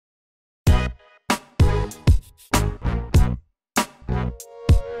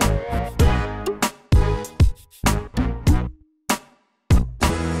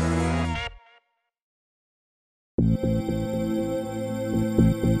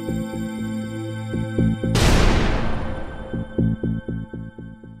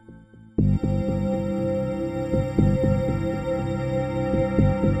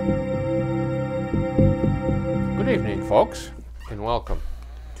Good evening, folks, and welcome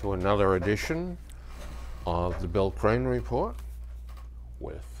to another edition of the Bill Crane Report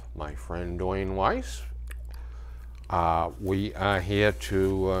with my friend Duane Weiss. We are here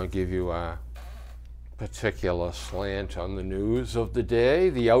to give you a particular slant on the news of the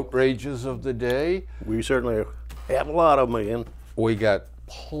day, the outrages of the day. We certainly have a lot of them again. We got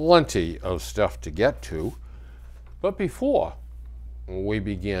plenty of stuff to get to, but before we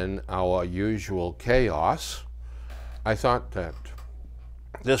begin our usual chaos, I thought that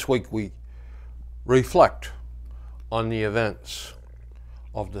this week we reflect on the events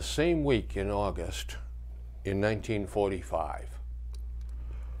of the same week in August in 1945,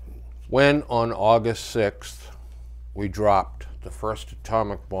 when on August 6th we dropped the first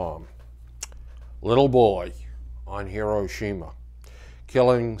atomic bomb, little boy, on Hiroshima,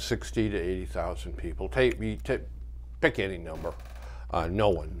 killing 60 to 80,000 people. Pick any number. No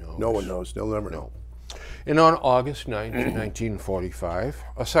one knows. No one knows. They'll never know. And on August 9th, 1945,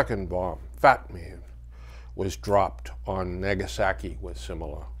 a second bomb, Fat Man, was dropped on Nagasaki with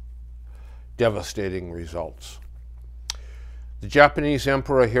similar devastating results. The Japanese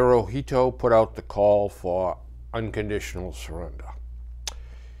Emperor Hirohito put out the call for unconditional surrender.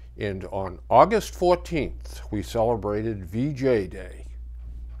 And on August 14th, we celebrated VJ Day,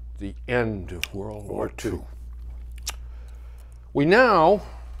 the end of World War II. We now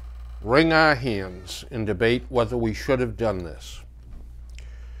wring our hands and debate whether we should have done this.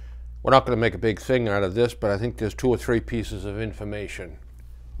 We're not going to make a big thing out of this, but I think there's 2 or 3 pieces of information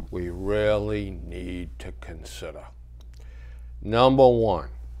we really need to consider. Number one,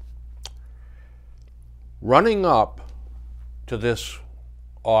 running up to this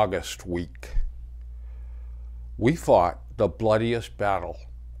August week, we fought the bloodiest battle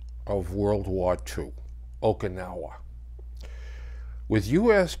of World War II, Okinawa, with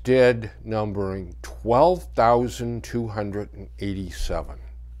U.S. dead numbering 12,287.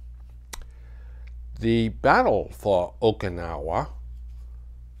 The battle for Okinawa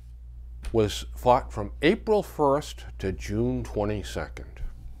was fought from April 1st to June 22nd.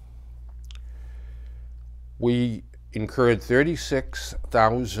 We incurred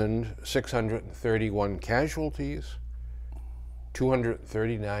 36,631 casualties.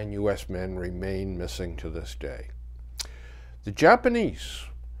 239 U.S. men remain missing to this day. The Japanese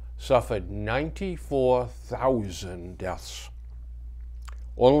suffered 94,000 deaths.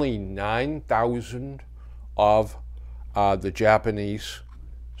 Only 9,000 of the Japanese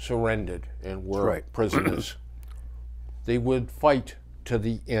surrendered and were prisoners. They would fight to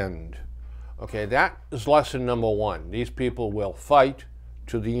the end. Okay, that is lesson number one. These people will fight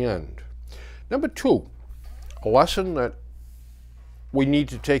to the end. Number two, a lesson that we need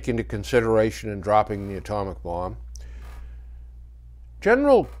to take into consideration in dropping the atomic bomb.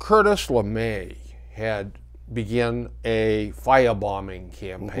 General Curtis LeMay had begun a firebombing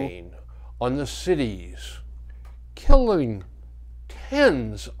campaign on the cities, killing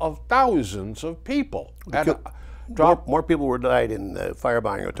tens of thousands of people. More people were died in the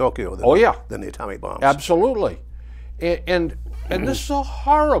firebombing of Tokyo than the atomic bombs. Absolutely. And this is a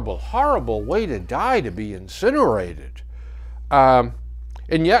horrible, horrible way to die, to be incinerated. And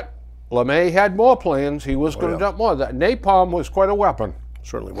yet, LeMay had more plans. He was going to dump more. That napalm was quite a weapon.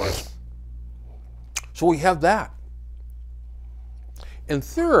 Certainly was. So we have that. And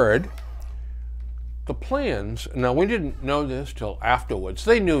third, the plans, now we didn't know this till afterwards.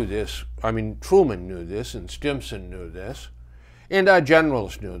 They knew this. I mean, Truman knew this, and Stimson knew this, and our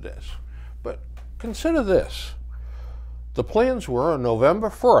generals knew this. But consider this. The plans were on November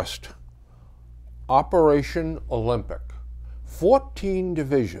 1st, Operation Olympic. 14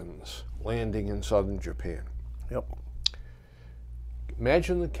 divisions landing in southern Japan. Yep.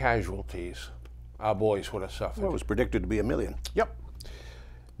 Imagine the casualties our boys would have suffered. Well, it was predicted to be 1 million. Yep.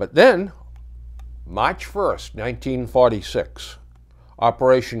 But then, March 1st, 1946,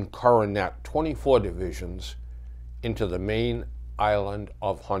 Operation Coronet, 24 divisions into the main island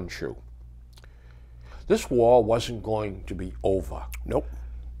of Honshu. This war wasn't going to be over. Nope.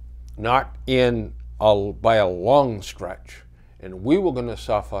 Not by a long stretch. And we were going to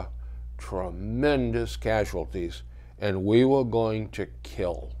suffer tremendous casualties, and we were going to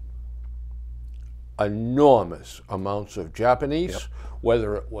kill enormous amounts of Japanese. Yep.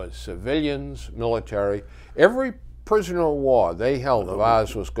 whether it was civilians, military. Every prisoner of war they held of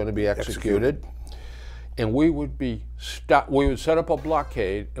ours was going to be executed. And we would set up a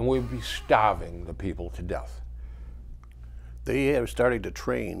blockade, and we would be starving the people to death. They were starting to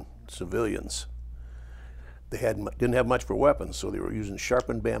train civilians. They didn't have much for weapons, so they were using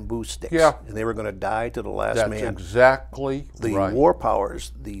sharpened bamboo sticks. Yeah. And they were going to die to the last man. That's exactly the right. war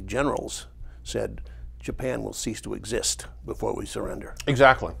powers, the generals, said Japan will cease to exist before we surrender.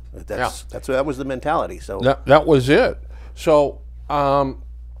 Exactly. That was the mentality. So that was it. So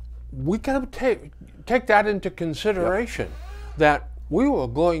we got to take that into consideration, that we were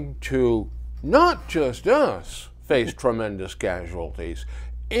going to, not just us, face tremendous casualties,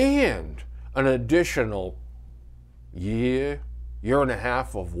 and an additional year and a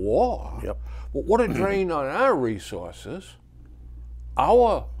half of war. Yep. But what a drain on our resources,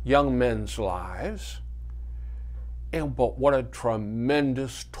 our young men's lives, but what a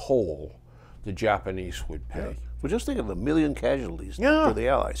tremendous toll the Japanese would pay. Yeah. Well, just think of 1 million casualties for the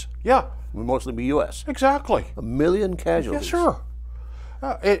Allies. Yeah. It would mostly be U.S. Exactly. 1 million casualties. Yes, sir.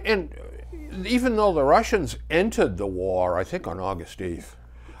 And even though the Russians entered the war, I think on August 8th,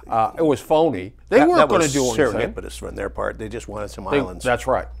 it was phony. They weren't going to do anything. That was serendipitous on their part. They just wanted some islands. That's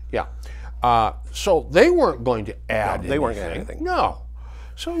right, yeah. So they weren't going to add anything. They weren't going to add anything. No.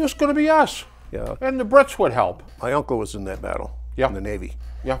 So it was going to be us. Yeah. And the Brits would help. My uncle was in that battle in the Navy.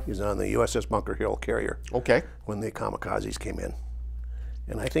 Yeah. He was on the USS Bunker Hill carrier. Okay. When the kamikazes came in.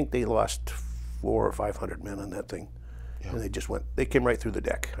 And I think they lost 400 or 500 men on that thing. Yeah. And they came right through the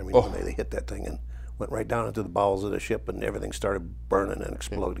deck. I mean, when they hit that thing and went right down into the bowels of the ship, and everything started burning and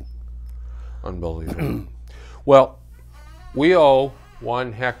exploding. Unbelievable. Well, we owe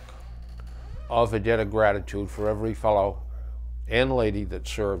one heck of a debt of gratitude for every fellow and lady that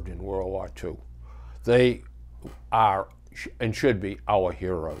served in World War II. They are and should be our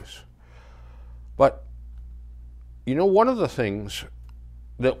heroes. But, you know, one of the things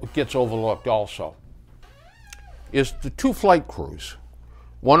that gets overlooked also is the 2 flight crews,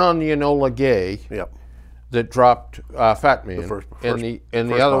 one on the Enola Gay that dropped Fat Man,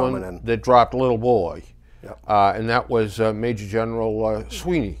 and the other one that dropped Little Boy. Yep. And that was Major General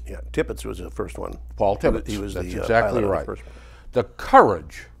Sweeney. Yeah, Tippett was the first one. Paul Tippett. That's exactly right. The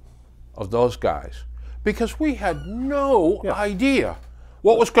courage of those guys, because we had no idea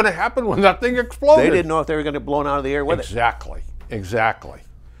what was going to happen when that thing exploded. They didn't know if they were going to be blown out of the air with it. Exactly.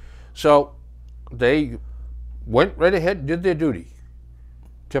 So they went right ahead and did their duty.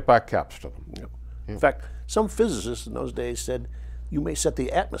 Tip our caps to them. Yep. In fact, some physicists in those days said, you may set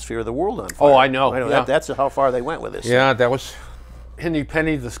the atmosphere of the world on fire. Oh, I know. Yeah. That's how far they went with this. Yeah, that was henny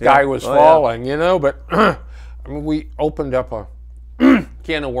penny, the sky was falling, you know, but I mean, we opened up a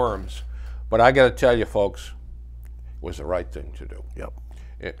can of worms. But I got to tell you, folks, it was the right thing to do. Yep.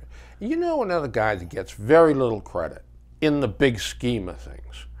 You know, another guy that gets very little credit in the big scheme of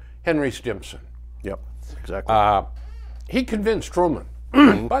things, Henry Stimson. Yep, exactly. He convinced Truman.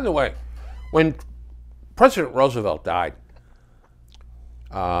 By the way, when President Roosevelt died,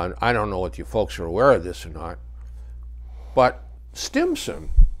 I don't know if you folks are aware of this or not, but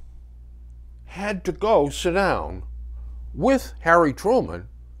Stimson had to go sit down with Harry Truman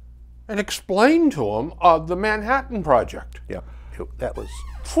and explain to him the Manhattan Project. Yep, that was...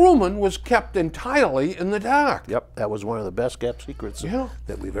 Truman was kept entirely in the dark. Yep, that was one of the best kept secrets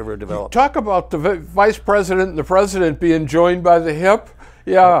that we've ever developed. Talk about the vice president and the president being joined by the hip.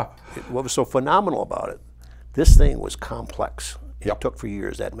 Yeah. What was so phenomenal about it, this thing was complex. It took for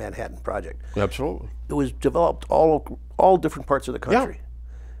years, that Manhattan Project. Absolutely. It was developed all different parts of the country. Yeah.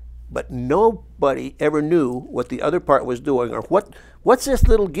 But nobody ever knew what the other part was doing, or what's this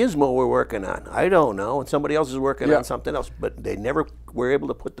little gizmo we're working on? I don't know. And somebody else is working on something else. But they never were able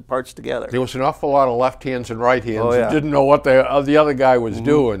to put the parts together. There was an awful lot of left hands and right hands that didn't know what the other guy was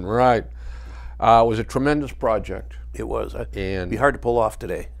doing. Right. It was a tremendous project. It was. It'd be hard to pull off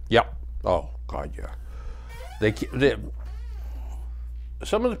today. Yep. Oh, God, yeah.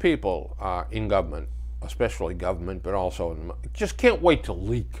 Some of the people in government, especially government, but also just can't wait to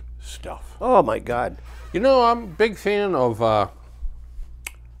leak stuff. Oh, my God. You know, I'm a big fan of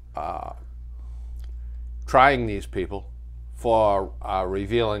trying these people for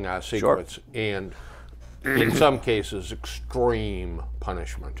revealing our secrets and, in some cases, extreme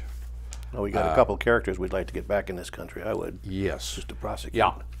punishment. Well, we got a couple of characters we'd like to get back in this country, I would. Yes. Just to prosecute.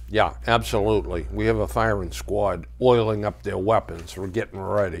 Yeah, absolutely. We have a firing squad oiling up their weapons. We're getting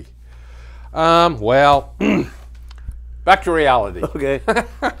ready. Well, back to reality. Okay.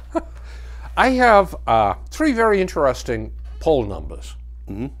 I have 3 very interesting poll numbers.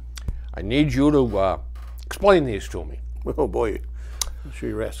 I need you to explain these to me. Oh, boy. I'm sure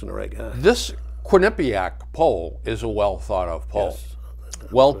you're asking the right guy. This Quinnipiac poll is a well thought of poll, Yes.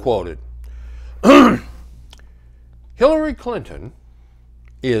 well quoted. Hillary Clinton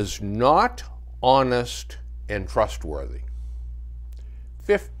is not honest and trustworthy.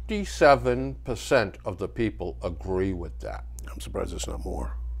 57% of the people agree with that. I'm surprised it's not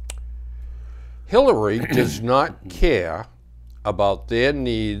more. Hillary does not care about their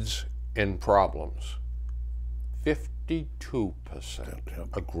needs and problems. 52%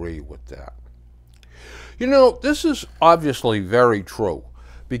 agree with that. You know, this is obviously very true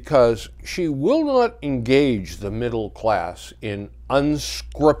because she will not engage the middle class in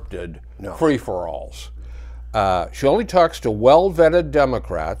unscripted free-for-alls. She only talks to well-vetted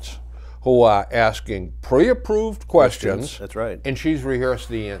Democrats who are asking pre-approved questions. That's right. And she's rehearsed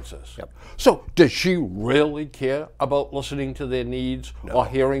the answers. Yep. So does she really care about listening to their needs or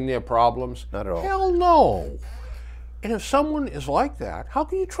hearing their problems? Not at all. Hell no. And if someone is like that, how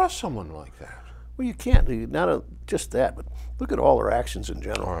can you trust someone like that? Well, you can't. Not just that, but look at all her actions in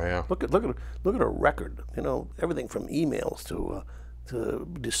general. Oh, yeah. Look at her record. You know, everything from emails to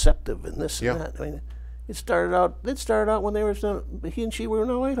deceptive and this and that. I mean, it started out when he and she were in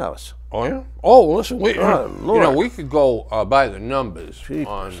the White House. Oh yeah. Oh, listen. We Lord. we could go by the numbers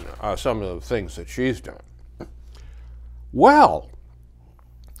on some of the things that she's done. Well,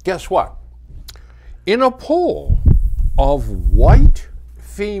 guess what? In a poll of white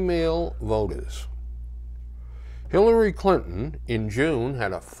female voters, Hillary Clinton in June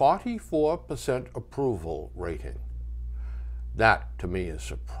had a 44% approval rating. That, to me, is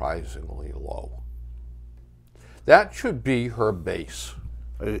surprisingly low. That should be her base.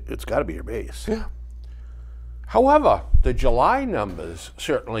 It's got to be her base. Yeah. However, the July numbers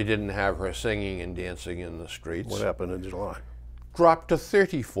certainly didn't have her singing and dancing in the streets. What happened in July? Dropped to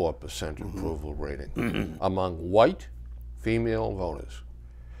 34% approval rating among white female voters.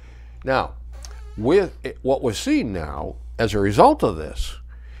 Now, what we're seeing now as a result of this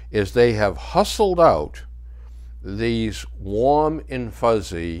is they have hustled out these warm and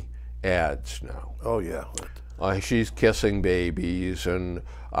fuzzy ads now. Oh, yeah. She's kissing babies, and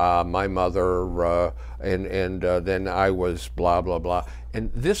my mother, and then I was blah, blah, blah.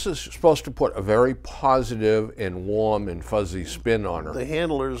 And this is supposed to put a very positive and warm and fuzzy spin on her. Her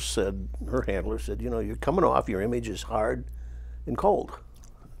handler said, you know, you're coming off, your image is hard and cold,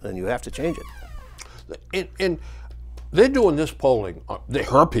 and you have to change it. And they're doing this polling,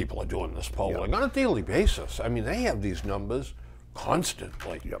 her people are doing this polling on a daily basis. I mean, they have these numbers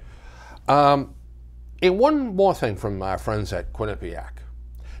constantly. Yep. And one more thing from our friends at Quinnipiac.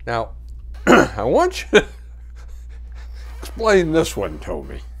 Now, I want you to explain this one to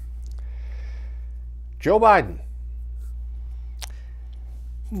me. Joe Biden,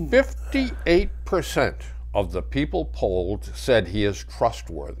 58% of the people polled said he is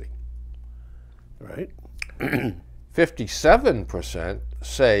trustworthy. Right. 57%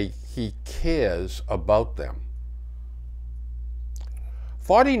 say he cares about them.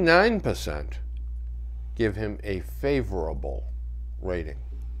 49% give him a favorable rating.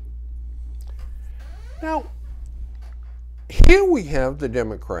 Now, here we have the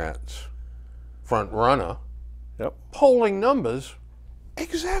Democrats' front runner polling numbers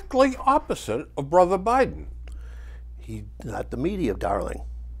exactly opposite of Brother Biden. He's not the media darling.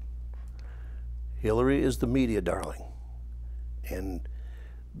 Hillary is the media darling. And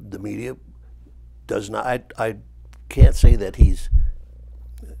the media does not, I can't say that he's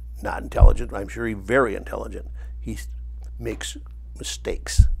not intelligent. I'm sure he's very intelligent. He makes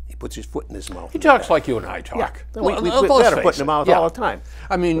mistakes. He puts his foot in his mouth. He talks like you and I talk. Yeah. We got to put in his mouth all the time.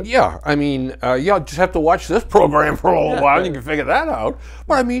 I mean, you just have to watch this program for a little while and you can figure that out.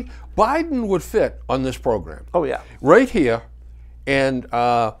 But I mean, Biden would fit on this program. Oh, yeah. Right here. And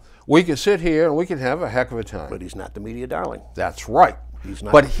we could sit here and we could have a heck of a time. But he's not the media darling. That's right. He's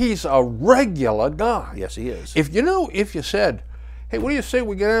not. But he's a regular guy. Yes, he is. If you said, hey, what do you say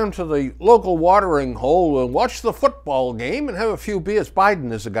we get down to the local watering hole and watch the football game and have a few beers?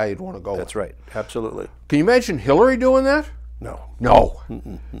 Biden is the guy you'd want to go with. That's right. Absolutely. Can you imagine Hillary doing that? No. No.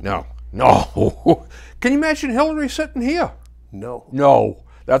 No. Can you imagine Hillary sitting here? No. No.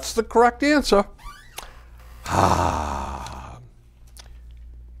 That's the correct answer.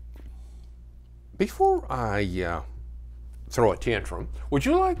 Before I throw a tantrum, would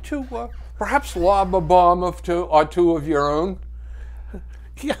you like to perhaps lob a bomb or two of your own?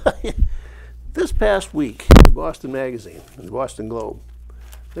 Yeah. This past week, in Boston Magazine, in the Boston Globe,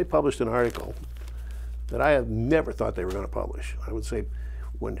 they published an article that I have never thought they were going to publish. I would say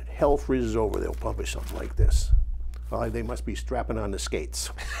when hell freezes over, they'll publish something like this. Well, they must be strapping on the skates.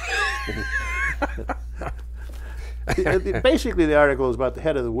 Basically, the article is about the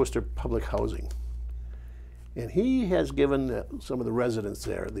head of the Worcester Public Housing. And he has given some of the residents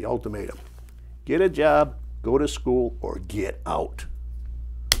there the ultimatum. Get a job, go to school, or get out.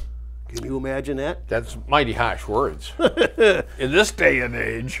 Can you imagine that? That's mighty harsh words in this day and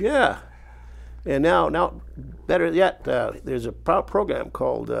age. Yeah. And now, better yet, there's a program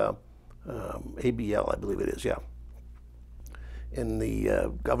called ABL, I believe it is, yeah. And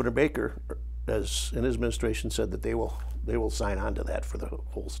the Governor Baker, as in his administration, said that they will sign on to that for the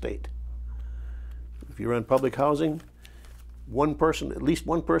whole state. If you're in public housing, at least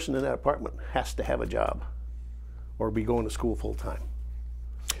one person in that apartment has to have a job or be going to school full time.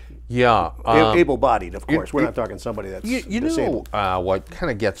 Yeah. Able-bodied, of course. We're not talking somebody that's disabled. Know what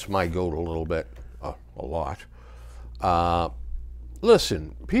kind of gets my goat a little bit, a lot.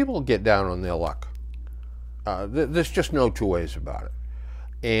 Listen, people get down on their luck. There's just no two ways about it.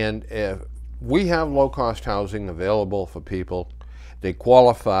 And if we have low-cost housing available for people, they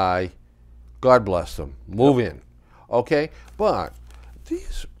qualify, God bless them, move in, okay? But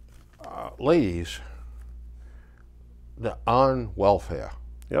these ladies, they're on welfare.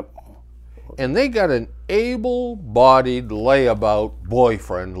 Yep. And they got an able-bodied layabout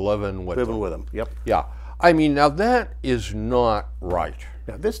boyfriend living with them. Yep. Yeah. I mean, now that is not right.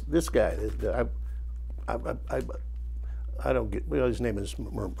 Now this guy, I don't get. Well, his name is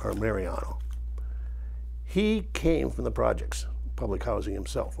Mariano. He came from the projects, public housing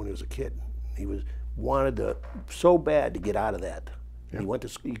himself when he was a kid. He wanted to so bad to get out of that. Yeah. He went to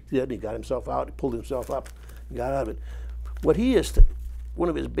school. He got himself out. He pulled himself up. He got out of it. What he is, one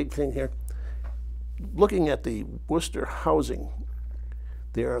of his big thing here. Looking at the Worcester housing,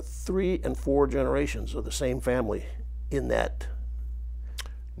 there are 3 and 4 generations of the same family in that.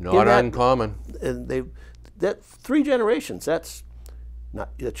 Not uncommon. And that 3 generations. That's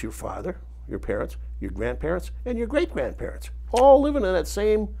your father, your parents, your grandparents, and your great-grandparents, all living in that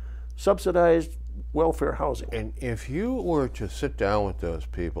same subsidized welfare housing. And if you were to sit down with those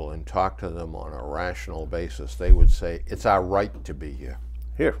people and talk to them on a rational basis, they would say, it's our right to be here.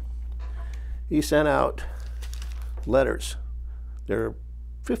 Here. He sent out letters. There are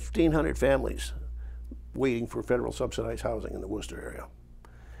 1,500 families waiting for federal subsidized housing in the Worcester area.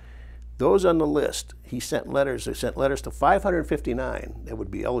 Those on the list, he sent letters. They sent letters to 559 that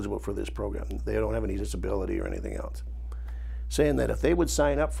would be eligible for this program. They don't have any disability or anything else, saying that if they would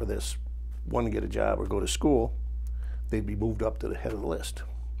sign up for this, want to get a job or go to school, they'd be moved up to the head of the list.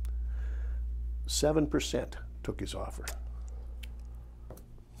 7% took his offer.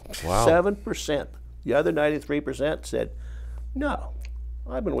 Wow. 7%. The other 93% said, no,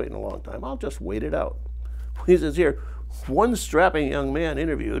 I've been waiting a long time. I'll just wait it out. He says here, one strapping young man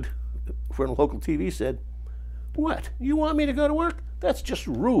interviewed for local TV said, what, you want me to go to work? That's just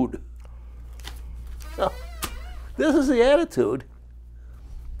rude. Now, this is the attitude.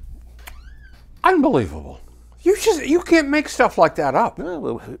 Unbelievable. You can't make stuff like that up. No,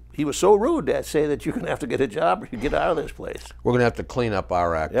 well, he was so rude to say that you're going to have to get a job or you get out of this place. We're going to have to clean up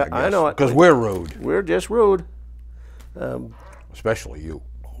our act, yeah, I guess. I know it. Because we're rude. We're just rude. Especially you.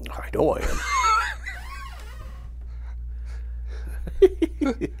 I know I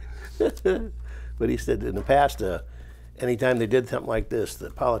am. But he said in the past, anytime they did something like this,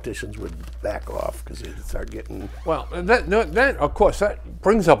 the politicians would back off because they'd start getting... Well, that of course, that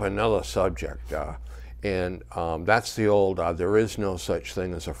brings up another subject. And that's the old, there is no such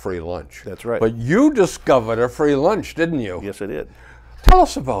thing as a free lunch. That's right. But you discovered a free lunch, didn't you? Yes, I did. Tell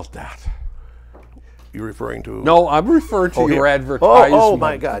us about that. You're referring to... No, I'm referring to your advertisement. Oh,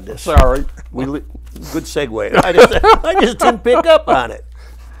 my God. Sorry. Good segue. I just didn't pick up on it.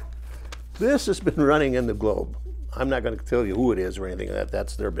 This has been running in the globe. I'm not going to tell you who it is or anything like that.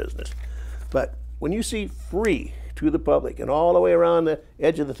 That's their business. But when you see free to the public and all the way around the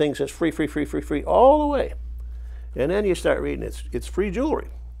edge of the thing says free, free, free, free, free, all the way. And then you start reading it's free jewelry.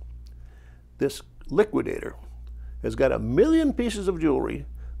 This liquidator has got 1 million pieces of jewelry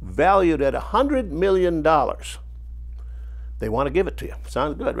valued at $100 million. They want to give it to you.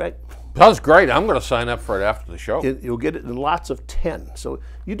 Sounds good, right? Sounds great. I'm going to sign up for it after the show. You'll get it in lots of 10. So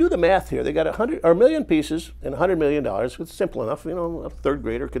you do the math here. They got 1 million pieces and $100 million. It's simple enough. You know, a third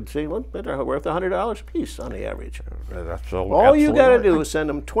grader could say, well, they're worth $100 a piece on the average. That's all you got to do is send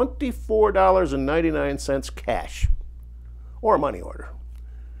them $24.99 cash or a money order.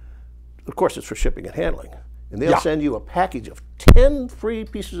 Of course, it's for shipping and handling. And they'll send you a package of 10 free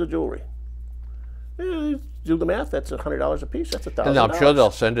pieces of jewelry. Do the math, that's $100 a piece, that's $1,000. And I'm sure they'll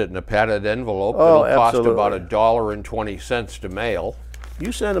send it in a padded envelope. Oh, it'll cost absolutely. about $1.20 to mail.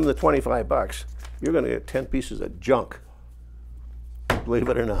 You send them the $25, you're going to get 10 pieces of junk, believe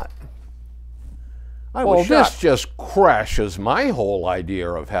it or not. I Well, was shocked. this just crashes my whole idea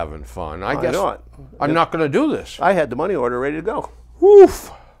of having fun. I guess know it. I'm not going to do this. I had the money order ready to go.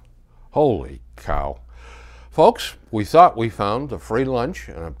 Woof! Holy cow. Folks, we thought we found the free lunch,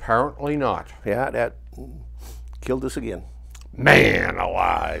 and apparently not. Yeah, that killed us again. Man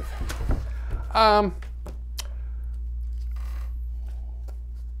alive. I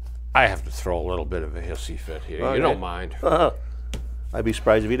have to throw a little bit of a hissy fit here. Okay. You don't mind. I'd be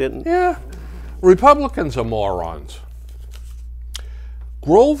surprised if you didn't. Yeah. Republicans are morons.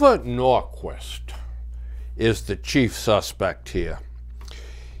 Grover Norquist is the chief suspect here.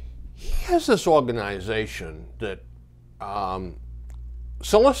 He has this organization that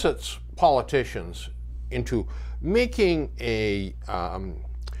solicits politicians into making a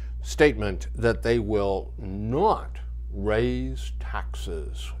statement that they will not raise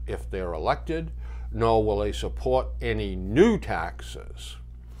taxes if they're elected, nor will they support any new taxes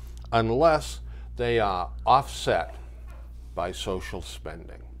unless they are offset by social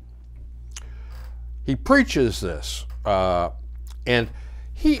spending. He preaches this, and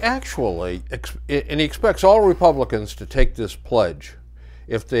he actually, and he expects all Republicans to take this pledge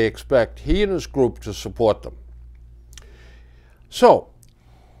if they expect he and his group to support them. So,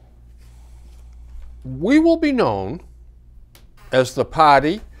 we will be known as the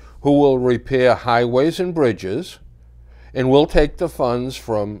party who will repair highways and bridges, and will take the funds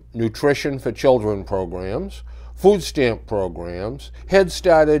from nutrition for children programs, food stamp programs, Head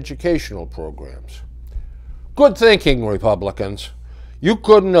Start educational programs. Good thinking, Republicans. You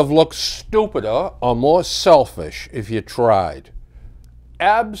couldn't have looked stupider or more selfish if you tried.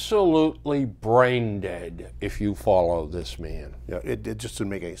 Absolutely brain dead if you follow this man. Yeah, it just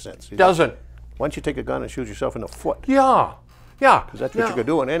didn't make any sense. Doesn't. Why don't you take a gun and shoot yourself in the foot? Yeah, yeah. Because that's what you're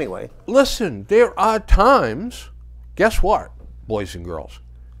doing anyway. Listen, there are times, guess what, boys and girls?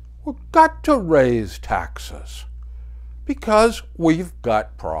 We've got to raise taxes because we've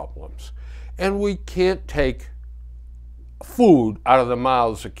got problems. And we can't take food out of the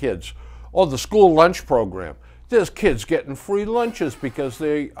mouths of kids. Or the school lunch program. There's kids getting free lunches because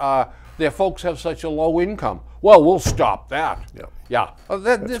their folks have such a low income. Well, we'll stop that. Yeah. Yeah.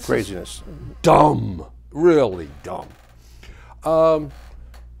 That's craziness. Dumb. Really dumb.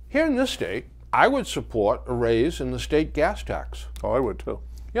 Here in this state, I would support a raise in the state gas tax. Oh, I would too.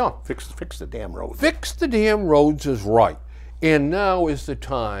 Yeah. Fix the damn roads. Fix the damn roads is right. And now is the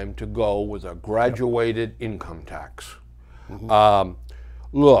time to go with a graduated income tax. Mm-hmm.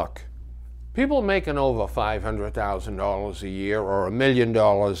 Look, people making over $500,000 a year or $1 million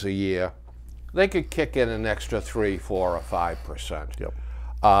a year, they could kick in an extra 3, 4, or 5%.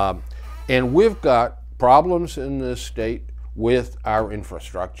 Yep. And we've got problems in this state with our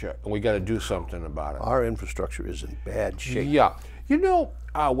infrastructure, and we got to do something about it. Our infrastructure is in bad shape. Yeah. You know,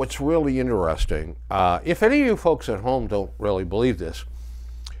 what's really interesting, if any of you folks at home don't really believe this,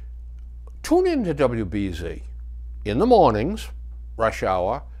 tune into WBZ in the mornings, rush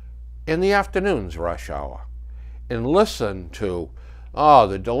hour, in the afternoons, rush hour, and listen to,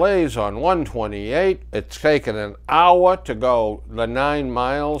 the delays on 128. It's taken an hour to go the 9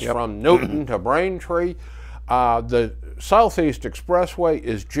 miles from Newton to Braintree. The Southeast Expressway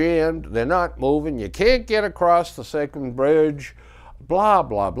is jammed. They're not moving. You can't get across the second bridge. Blah,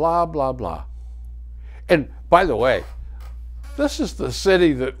 blah, blah, blah, blah. And by the way, this is the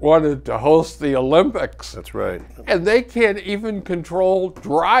city that wanted to host the Olympics. That's right. And they can't even control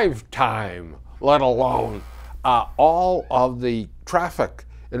drive time, let alone all of the traffic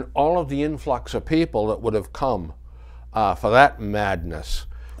and all of the influx of people that would have come for that madness.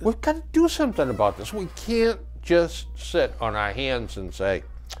 We've got to do something about this. We can't just sit on our hands and say,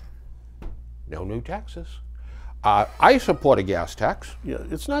 no new taxes. I support a gas tax. Yeah,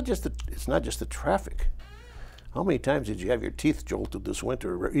 it's not just the traffic. How many times did you have your teeth jolted this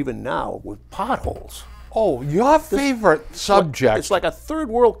winter, or even now, with potholes? Oh, your favorite subject. It's like a third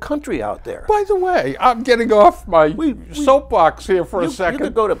world country out there. By the way, I'm getting off my soapbox here for a second. You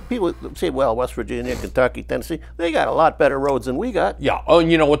could go to people that say, well, West Virginia, Kentucky, Tennessee, they got a lot better roads than we got. Yeah, oh,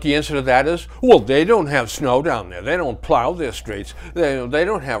 and you know what the answer to that is? Well, they don't have snow down there. They don't plow their streets. They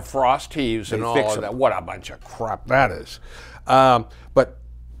don't have frost heaves and all of that. What a bunch of crap that is. But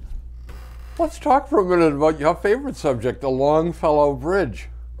let's talk for a minute about your favorite subject, the Longfellow Bridge.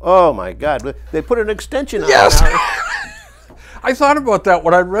 Oh my God! They put an extension on it. Yes. I thought about that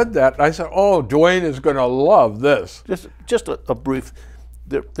when I read that. I said, "Oh, Duane is going to love this." Just a brief.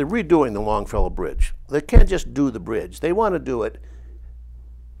 They're redoing the Longfellow Bridge. They can't just do the bridge. They want to do it,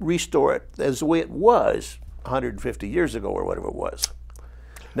 restore it as the way it was 150 years ago or whatever it was.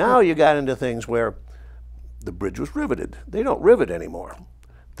 Now you got into things where the bridge was riveted. They don't rivet anymore.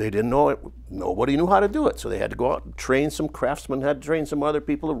 They didn't know it. Nobody knew how to do it, so they had to go out and train some craftsmen, had to train some other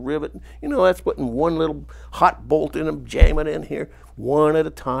people to rivet. You know, that's putting one little hot bolt in and jam it in here, one at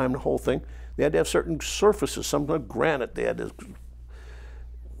a time, the whole thing. They had to have certain surfaces, some of granite. They had to.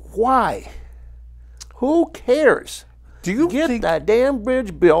 Why? Who cares? Do you get that damn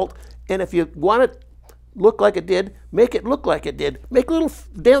bridge built, and if you want it look like it did, make it look like it did. Make little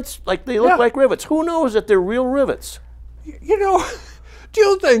dents like they look like rivets. Who knows that they're real rivets? You know, do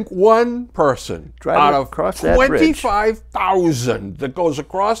you think one person out of 25,000 that goes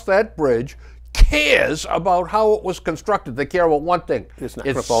across that bridge cares about how it was constructed? They care about one thing. It's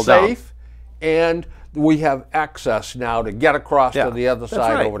safe, and we have access now to get across to the other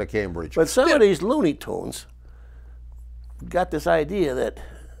side over to Cambridge. But some of these Looney Tunes got this idea that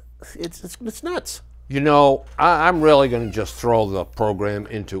it's nuts. You know, I'm really going to just throw the program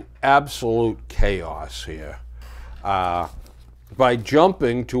into absolute chaos here by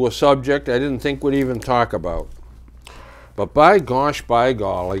jumping to a subject I didn't think we'd even talk about. But by gosh, by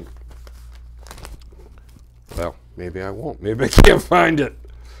golly, well, maybe I won't. Maybe I can't find it.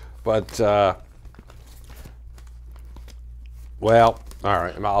 But, well, all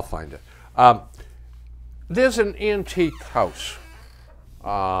right, I'll find it. There's an antique house,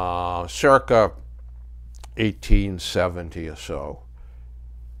 circa 1870 or so.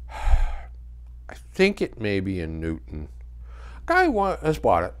 I think it may be in Newton. A guy has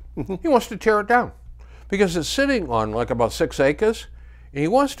bought it. He wants to tear it down because it's sitting on like about 6 acres, and he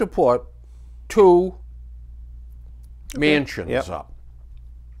wants to put 2 mansions up.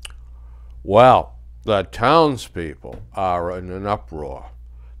 Well, the townspeople are in an uproar.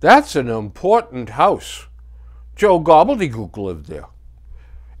 That's an important house. Joe Gobbledygook lived there.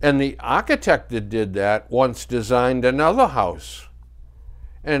 And the architect that did that once designed another house.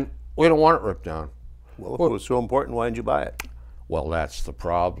 And we don't want it ripped down. Well, if it was so important, why didn't you buy it? Well, that's the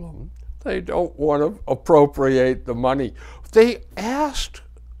problem. They don't want to appropriate the money. They asked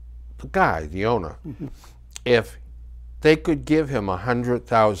the guy, the owner, if they could give him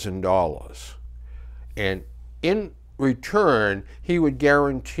 $100,000. And in return, he would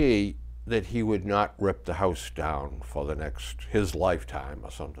guarantee that he would not rip the house down for his lifetime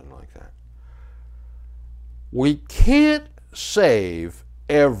or something like that. We can't save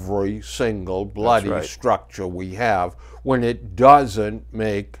every single bloody structure we have when it doesn't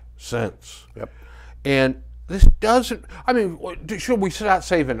make sense. And this doesn't, I mean, should we start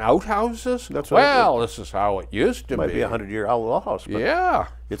saving outhouses? Well, this is how it used to be. Might be a 100-year-old house, but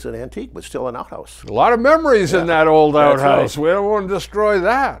it's an antique, but still an outhouse. A lot of memories in that old outhouse. We don't want to destroy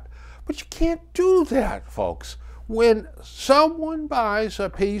that. But you can't do that, folks. When someone buys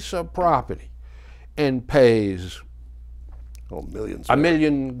a piece of property and pays millions, $1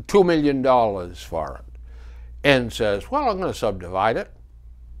 million, $2 million for it, and says, well, I'm going to subdivide it.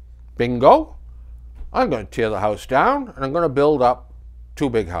 Bingo. I'm going to tear the house down, and I'm going to build up 2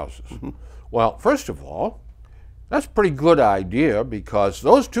 big houses. Well, first of all, that's a pretty good idea because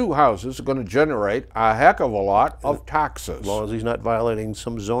those 2 houses are going to generate a heck of a lot of taxes. As long as he's not violating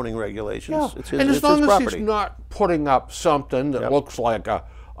some zoning regulations, it's his, and as long as property. He's not putting up something that looks like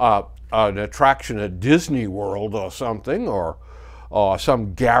an attraction at Disney World or something, or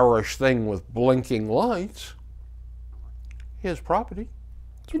some garish thing with blinking lights, his property.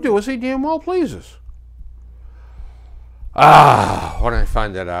 You do as he damn well pleases. When I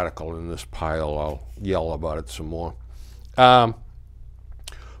find that article in this pile, I'll yell about it some more. But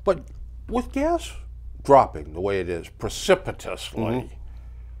with gas dropping the way it is precipitously,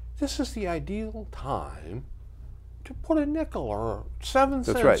 this is the ideal time to put a nickel or 7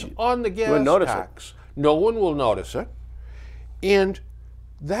 cents on the gas tax. No one will notice it. And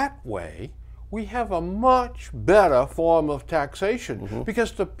that way, we have a much better form of taxation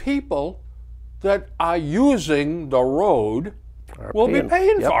because the people that are using the road will be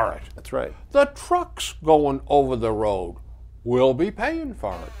paying for it. That's right. The trucks going over the road will be paying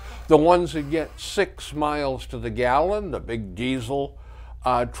for it. The ones that get 6 miles to the gallon, the big diesel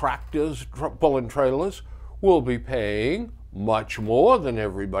tractors pulling trailers, will be paying much more than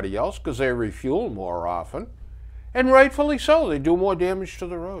everybody else because they refuel more often. And rightfully so. They do more damage to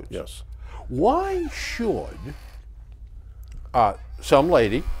the roads. Yes. Why should some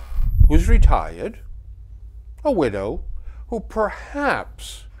lady who's retired, a widow, who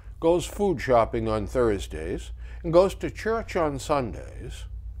perhaps goes food shopping on Thursdays and goes to church on Sundays,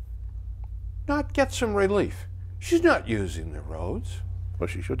 not get some relief? She's not using the roads. Well,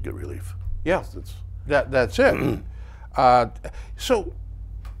 she should get relief. Yeah, that's it. So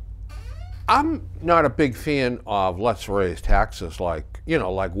I'm not a big fan of let's raise taxes like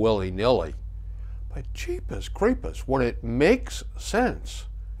willy-nilly. But jeepers creepers, when it makes sense,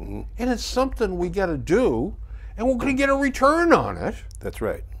 and it's something we got to do, and we're going to get a return on it. That's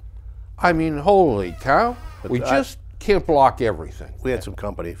right. I mean, holy cow! We just can't block everything. We had some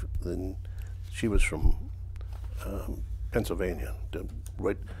company, and she was from Pennsylvania.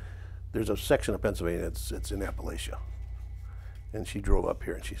 Right, there's a section of Pennsylvania it's in Appalachia, and she drove up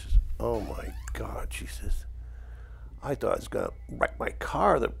here, and she says, "Oh my God," she says, "I thought I was gonna wreck my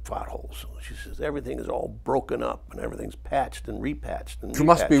car. The potholes." She says, "Everything is all broken up, and everything's patched and repatched and." It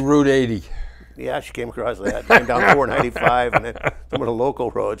must be Route 80. Yeah, she came across that, came down 495, and then some of the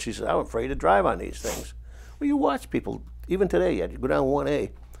local roads. She said, "I'm afraid to drive on these things." Well, you watch people, even today, you go down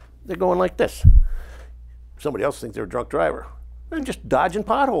 1A, they're going like this. Somebody else thinks they're a drunk driver. They're just dodging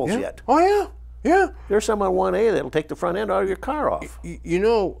potholes yet. Oh, yeah, yeah. There's some on 1A that'll take the front end out of your car off. You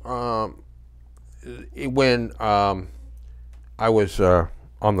know, when I was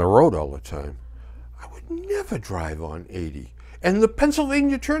on the road all the time, I would never drive on 80. And the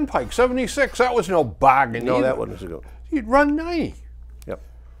Pennsylvania Turnpike, 76, that was no bargain No, either. that wasn't so good. You'd run 90. Yep.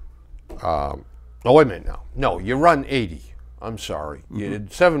 Oh, wait a minute now. No, you run 80. I'm sorry.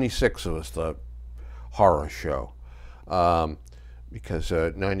 76 was the horror show. Because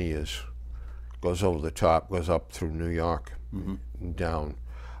 90 goes over the top, goes up through New York and down.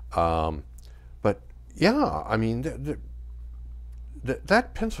 But yeah, I mean,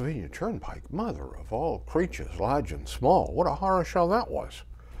 that Pennsylvania Turnpike, mother of all creatures, large and small, what a horror show that was.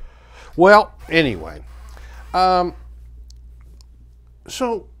 Well, anyway, so,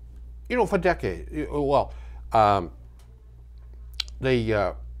 you know, for decades,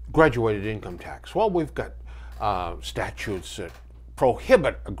 the graduated income tax. Well, we've got statutes that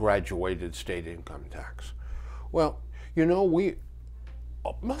prohibit a graduated state income tax. Well, you know, we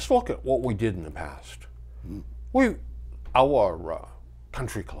must look at what we did in the past. Our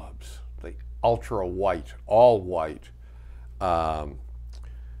country clubs, the ultra-white, all-white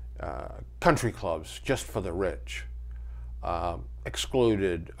country clubs just for the rich,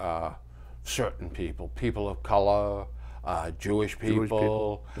 excluded certain people, people of color, Jewish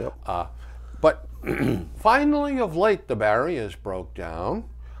people. Yep. But finally, of late, the barriers broke down,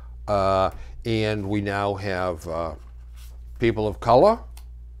 and we now have people of color,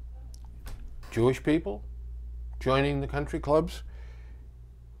 Jewish people, joining the country clubs.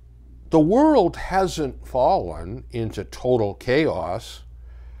 The world hasn't fallen into total chaos,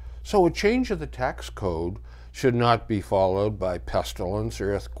 so a change of the tax code should not be followed by pestilence,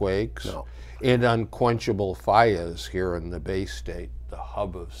 earthquakes, and unquenchable fires here in the Bay State, the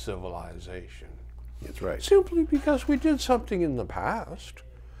hub of civilization. That's right. Simply because we did something in the past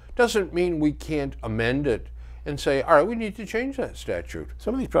doesn't mean we can't amend it and say, all right, we need to change that statute.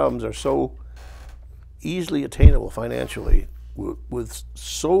 Some of these problems are so easily attainable financially with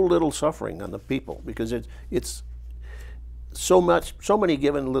so little suffering on the people, because it's so many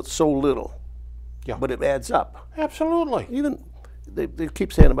given so little, but it adds up. Absolutely. Even they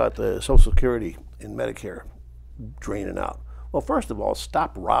keep saying about the Social Security and Medicare draining out. Well, first of all,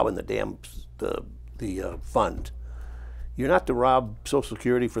 stop robbing the damn the fund. You're not to rob Social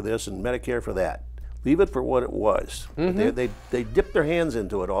Security for this and Medicare for that. Leave it for what it was. They dip their hands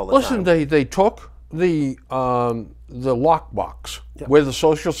into it all the time. Listen, they took the lockbox where the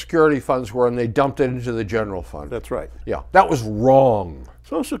Social Security funds were, and they dumped it into the general fund. That's right. Yeah, that was wrong.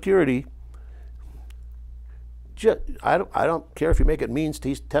 Social Security, I don't care if you make it means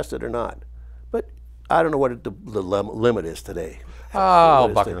tested or not, but I don't know what the limit is today. A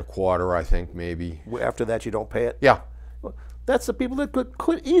buck and a quarter, I think, maybe. After that, you don't pay it? Yeah. Well, that's the people that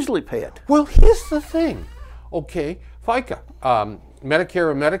could easily pay it. Well, here's the thing. Okay, FICA,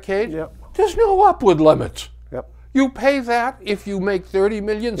 Medicare and Medicaid, there's no upward limits. Yep. You pay that if you make 30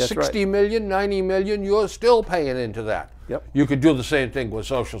 million, That's 60 million, 90 million, you're still paying into that. Yep. You could do the same thing with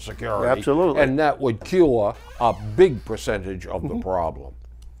Social Security. Absolutely. And that would cure a big percentage of the problem.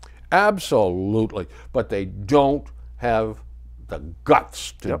 Absolutely. But they don't have the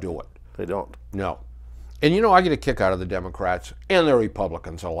guts to do it. They don't. No. And you know, I get a kick out of the Democrats and the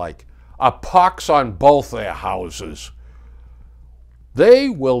Republicans alike. A pox on both their houses. They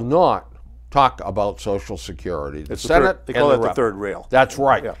will not talk about Social Security. The Senate they call it the third rail. That's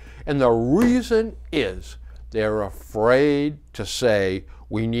right. Yeah. And the reason is they're afraid to say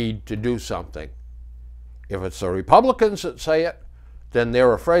we need to do something. If it's the Republicans that say it, then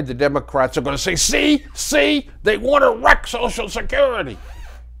they're afraid the Democrats are going to say, see, they want to wreck Social Security.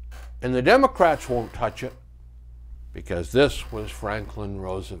 And the Democrats won't touch it because this was Franklin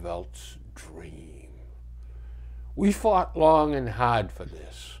Roosevelt's dream. We fought long and hard for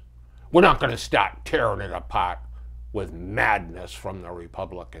this. We're not going to start tearing it apart with madness from the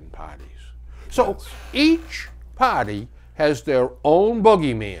Republican parties. So each party has their own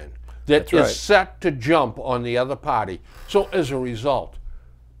boogeyman that That's is right. set to jump on the other party. So as a result,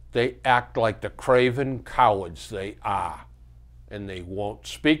 they act like the craven cowards they are. And they won't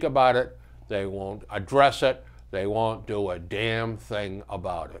speak about it, they won't address it, they won't do a damn thing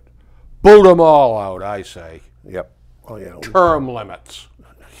about it. Boot them all out, I say. Yep. Oh yeah. Term limits.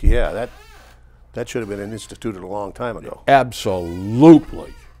 Yeah, that should have been instituted a long time ago.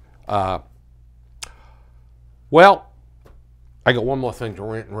 Absolutely. Well, I got one more thing to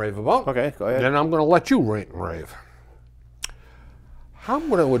rant and rave about. Okay, go ahead. Then I'm going to let you rant and rave. I'm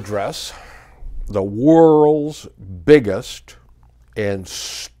going to address the world's biggest and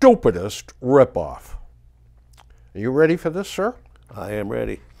stupidest ripoff. Are you ready for this, sir? I am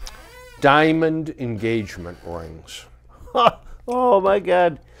ready. Diamond engagement rings. Oh my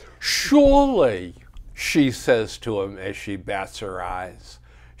God. Surely, she says to him as she bats her eyes,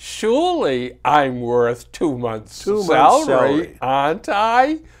 surely I'm worth 2 months' 2 months' salary, salary. aren't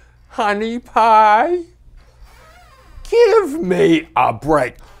I, honey pie? Give me a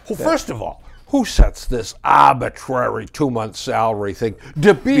break. Well, first of all, who sets this arbitrary 2 months' salary thing?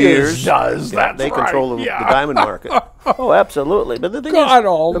 De Beers does. Yeah, That's they right. control the Yeah. diamond market. Oh, absolutely. But the thing God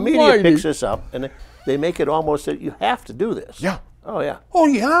is, the media almighty. picks this up and they make it almost that you have to do this. Yeah. Oh yeah. Oh,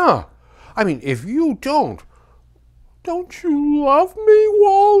 yeah. I mean, if you don't you love me,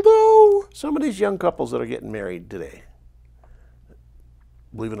 Waldo? Some of these young couples that are getting married today,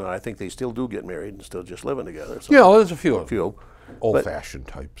 believe it or not, I think they still do get married and still just living together. So Yeah, well, there's a few of them. few. Old-fashioned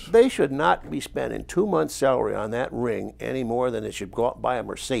types. They should not be spending 2 months' salary on that ring any more than they should go out and buy a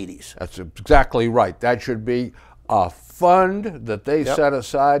Mercedes. That's exactly right. That should be a fund that they set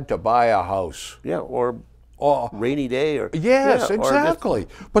aside to buy a house. Yeah, or Oh, rainy day, or yes, yeah, or just exactly.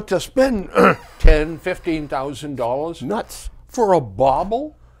 But to spend $10,000, $15,000 nuts. for a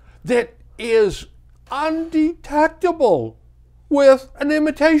bauble that is undetectable with an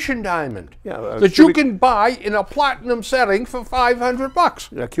imitation diamond Yeah, that you can buy in a platinum setting for $500.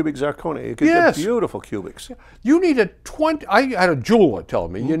 Yeah, cubic zirconia. You could Yes. get beautiful cubics. You need a 20, I had a jeweler tell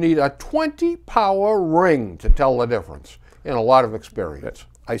me, you need a 20-power ring to tell the difference in a lot of experience.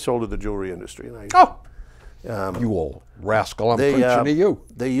 I sold to the jewelry industry, and Oh, you old rascal, I'm preaching to you.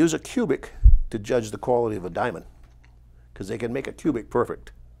 They use a cubic to judge the quality of a diamond, because they can make a cubic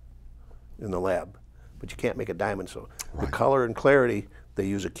perfect in the lab, but you can't make a diamond. So the color and clarity, they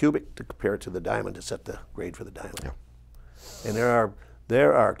use a cubic to compare it to the diamond to set the grade for the diamond. Yeah. And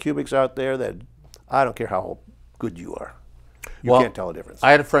there are cubics out there that I don't care how good you are, you Well, can't tell a difference. I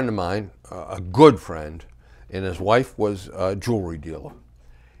had a friend of mine, a good friend, and his wife was a jewelry dealer.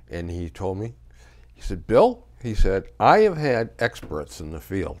 And he told me, he said, Bill, he said, I have had experts in the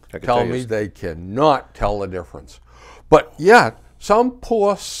field tell me they cannot tell the difference. But yet, some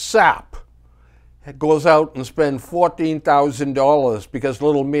poor sap goes out and spends $14,000 because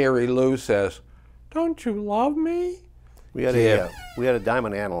little Mary Lou says, don't you love me? We had a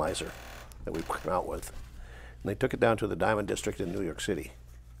diamond analyzer that we came out with, and they took it down to the diamond district in New York City,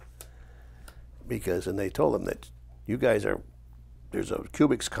 and they told them that you guys there's a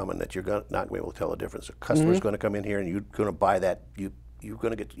cubics coming that you're not going to be able to tell the difference. A customer's going to come in here and you're going to buy that. You're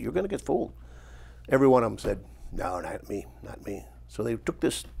going to get fooled. Every one of them said, no, not me, not me. So they took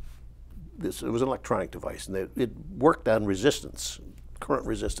this. It was an electronic device, and it worked on resistance, current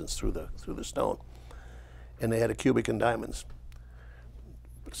resistance through the stone. And they had a cubic in diamonds,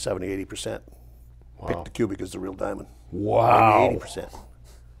 70, 80%. Wow. Picked the cubic as the real diamond. Wow. 80%.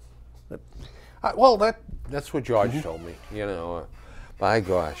 Well, that's what George told me, you know. My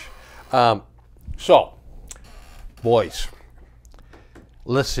gosh. So, boys,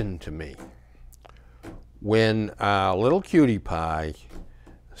 listen to me. When little cutie pie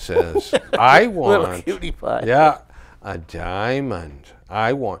says, I want, Little cutie pie. yeah, a diamond.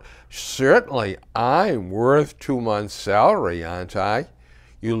 I want, certainly I'm worth 2 months' salary, aren't I?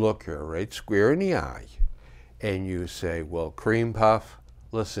 You look her right square in the eye and you say, well, Cream Puff,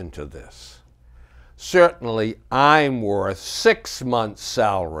 listen to this. Certainly I'm worth 6 months'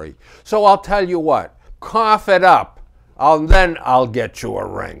 salary. So I'll tell you what, cough it up, then I'll get you a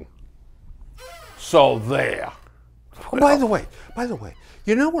ring. So there. Oh, by the way,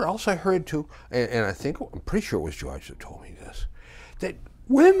 you know what else I heard too? And I'm pretty sure it was George that told me this, that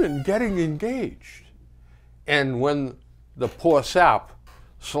women getting engaged, and when the poor sap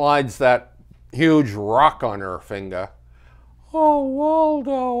slides that huge rock on her finger, oh,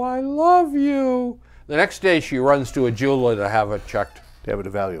 Waldo, I love you. The next day she runs to a jeweler to have it checked. To have it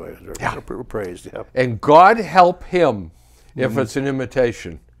evaluated or appraised, yeah. And God help him if it's an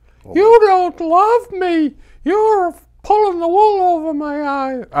imitation. You don't love me. You're pulling the wool over my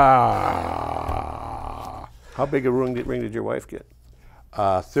eye. How big a ring did your wife get?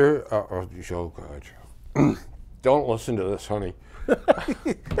 Oh God. Don't listen to this, honey.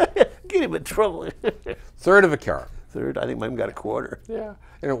 Get him in trouble. Third of a carat. Third, I think mine got a quarter. Yeah,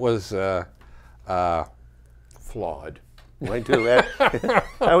 and it was flawed. Mine too.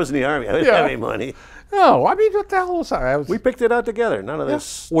 I was in the Army. I didn't have any money. No, I mean, what the hell was that? We picked it out together. None of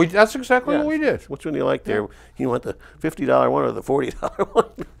this. That's exactly what we did. Which one do you like there? You want the $50 one or the $40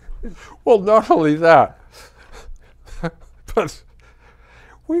 one? Well, not only that, but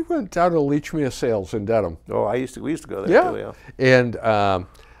we went down to Leachmere Sales in Dedham. Oh, we used to go there too, yeah. And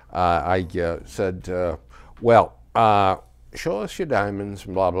I said, well, show us your diamonds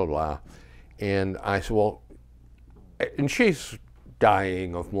and blah, blah, blah. And I said, well, and she's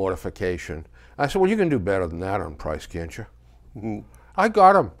dying of mortification. I said, well, you can do better than that on price, can't you? Mm-hmm. I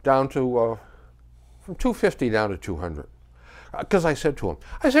got him down to, from $250 down to $200. Because I said to him,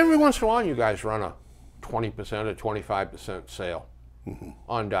 every once in a while you guys run a 20% or 25% sale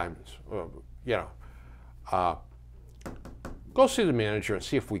on diamonds. Go see the manager and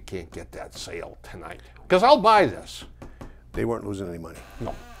see if we can't get that sale tonight. Because I'll buy this. They weren't losing any money.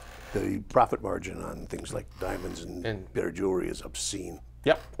 No. The profit margin on things like diamonds and better jewelry is obscene.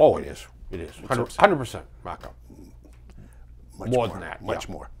 Yep. Oh, it is. It is. 100% markup. More than that. Much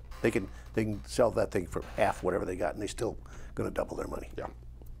more. They can sell that thing for half whatever they got, and they still going to double their money. Yeah.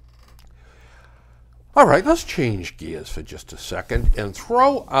 All right, let's change gears for just a second and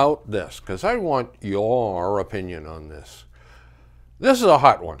throw out this, because I want your opinion on this. This is a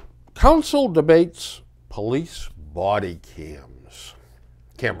hot one. Council debates police body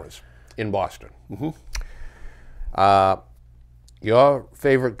cameras in Boston. Your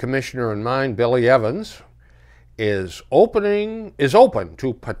favorite commissioner and mine, Billy Evans, is open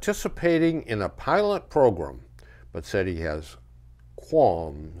to participating in a pilot program, but said he has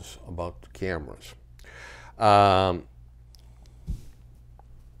qualms about the cameras. A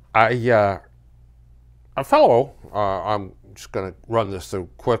fellow, I'm just going to run this through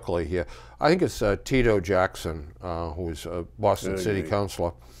quickly here. I think it's Tito Jackson, who is a Boston City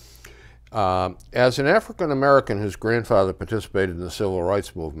Councilor. As an African American whose grandfather participated in the civil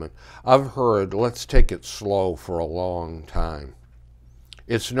rights movement, I've heard, let's take it slow for a long time.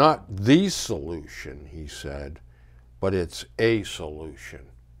 It's not the solution, he said, but it's a solution.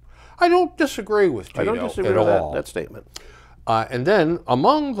 I don't disagree with Tito I don't disagree at with all. that statement. And then,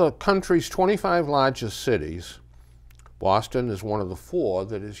 among the country's 25 largest cities, Boston is one of the 4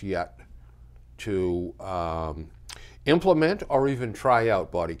 that is yet to implement or even try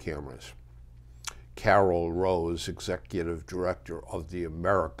out body cameras. Carol Rose, executive director of the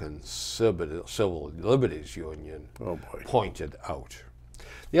American Civil Liberties Union, pointed out.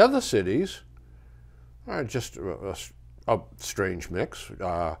 The other cities are just a strange mix.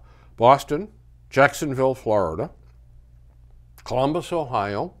 Boston, Jacksonville, Florida, Columbus,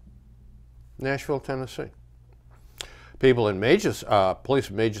 Ohio, Nashville, Tennessee. People in police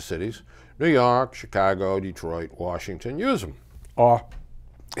in major cities, New York, Chicago, Detroit, Washington, use them or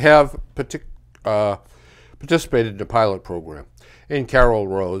have participated in a pilot program. And Carol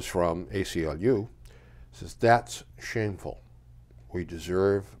Rose from ACLU says, that's shameful. We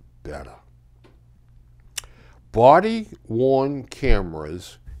deserve better. Body-worn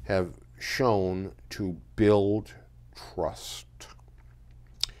cameras have shown to build trust.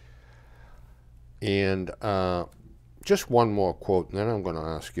 And just one more quote, and then I'm going to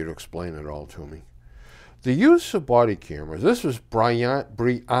ask you to explain it all to me. The use of body cameras, this was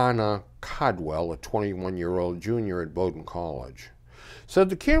Brianna Codwell, a 21-year-old junior at Bowdoin College, said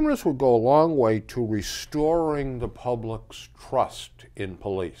the cameras would go a long way to restoring the public's trust in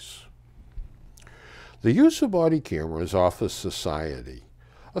police. The use of body cameras offers society,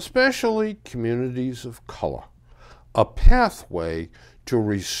 especially communities of color, a pathway to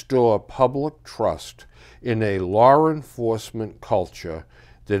restore public trust in a law enforcement culture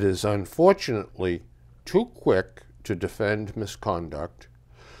that is unfortunately too quick to defend misconduct,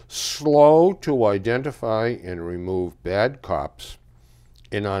 slow to identify and remove bad cops,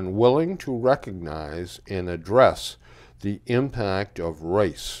 and unwilling to recognize and address the impact of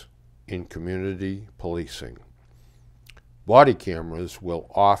race in community policing. Body cameras will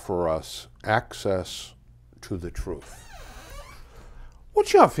offer us access to the truth.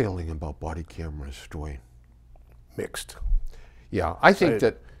 What's your feeling about body cameras, Duane? Mixed. Yeah, I think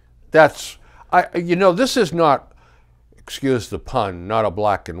that's, this is not, excuse the pun, not a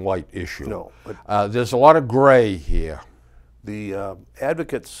black and white issue. No. But there's a lot of gray here. The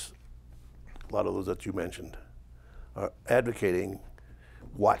advocates, a lot of those that you mentioned, are advocating,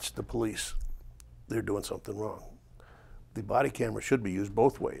 watch the police. They're doing something wrong. The body camera should be used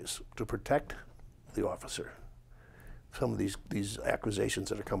both ways, to protect the officer some of these accusations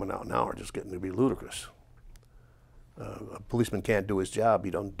that are coming out now are just getting to be ludicrous. A policeman can't do his job.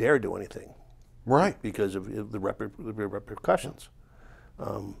 You don't dare do anything. Right. Because of the repercussions.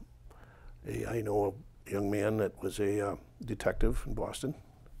 I know a young man that was a detective in Boston.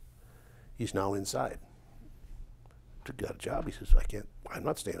 He's now inside. Got a job. He says, I'm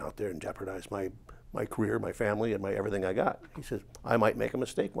not staying out there and jeopardize my career, my family, and my everything I got. He says, I might make a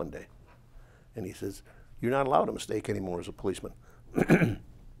mistake one day. And he says, you're not allowed a mistake anymore as a policeman.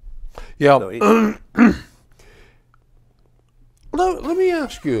 Yeah. So let me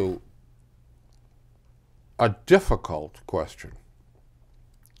ask you a difficult question.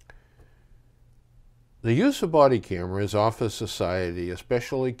 The use of body cameras offers society,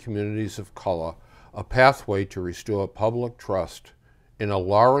 especially communities of color, a pathway to restore public trust in a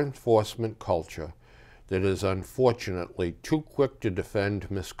law enforcement culture that is unfortunately too quick to defend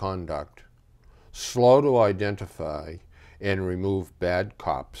misconduct, slow to identify and remove bad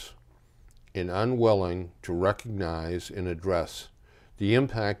cops, and unwilling to recognize and address the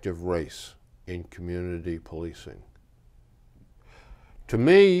impact of race in community policing. To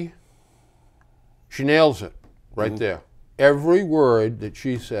me, she nails it right there. Every word that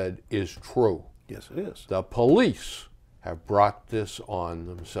she said is true. yes, it is. The police have brought this on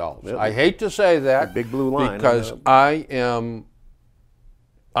themselves. Yep. I hate to say that, big blue line, because I am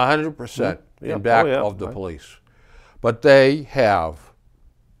 100% in back of the police. But they have,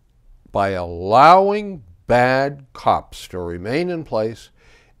 by allowing bad cops to remain in place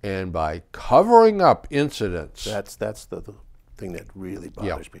and by covering up incidents. That's the thing that really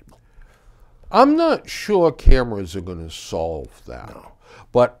bothers people. I'm not sure cameras are going to solve that. No.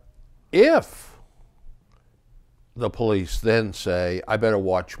 But if the police then say, I better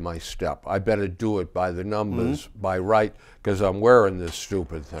watch my step, I better do it by the numbers, by right, because I'm wearing this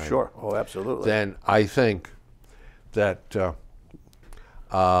stupid thing. Sure. Oh, absolutely. Then I think that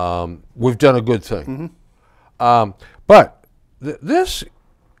we've done a good thing. But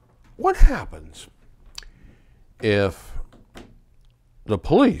what happens if the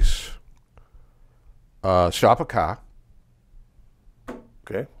police stop a car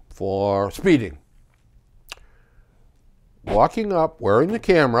for speeding, walking up, wearing the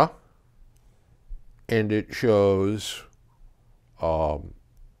camera, and it shows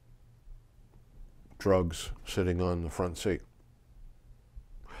drugs sitting on the front seat?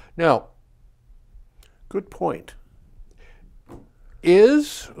 Now, good point.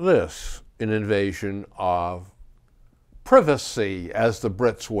 Is this an invasion of privacy, as the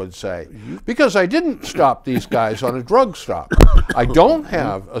Brits would say? Because I didn't stop these guys on a drug stop. I don't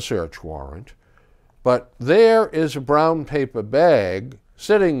have a search warrant, but there is a brown paper bag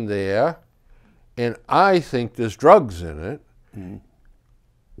sitting there, and I think there's drugs in it.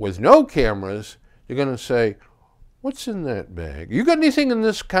 With no cameras, you're going to say, what's in that bag? You got anything in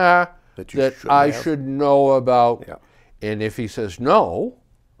this car that I should know about? Yeah. And if he says, no,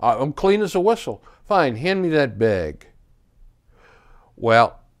 I'm clean as a whistle, fine, hand me that bag.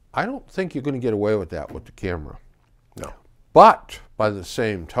 Well, I don't think you're going to get away with that with the camera. No. But by the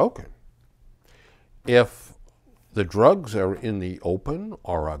same token, if the drugs are in the open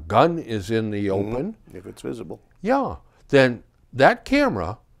or a gun is in the open, if it's visible, yeah, then that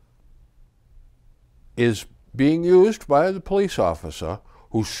camera is being used by the police officer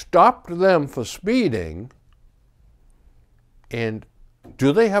who stopped them for speeding. And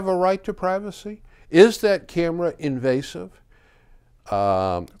do they have a right to privacy? Is that camera invasive?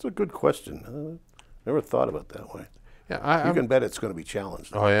 that's a good question. Never thought about it that way. Yeah, you can bet it's going to be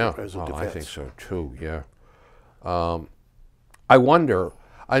challenged. Oh yeah, as a I defense. think so too. Yeah. I wonder.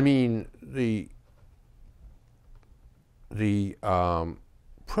 I mean, the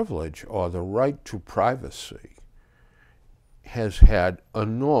privilege or the right to privacy has had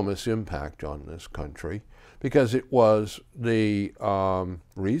enormous impact on this country, because it was the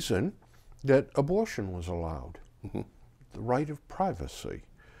reason that abortion was allowed, the right of privacy.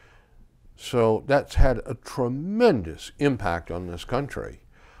 So that's had a tremendous impact on this country.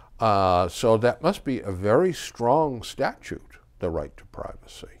 So that must be a very strong statute, the right to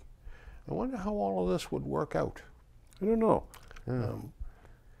privacy. I wonder how all of this would work out. I don't know.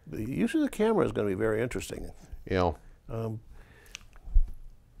 The use of the camera is going to be very interesting. You know,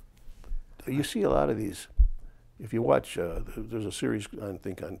 you see a lot of these. If you watch, there's a series, I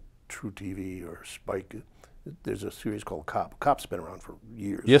think, on True TV or Spike. There's a series called Cop. Cop's been around for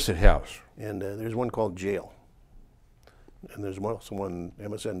years. Yes, it has. And there's one called Jail. And there's also one,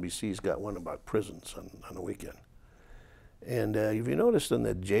 MSNBC's got one about prisons on the weekend. And if you noticed in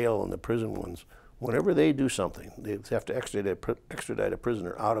the jail and the prison ones, whenever they do something, they have to extradite a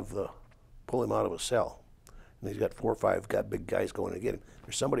prisoner pull him out of a cell. and he's got 4 or 5 big guys going to get him,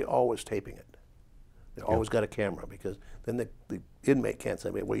 there's somebody always taping it. They always got a camera, because then the inmate can't say,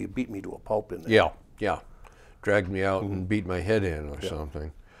 well, you beat me to a pulp in there. Yeah, yeah. Dragged me out and beat my head in or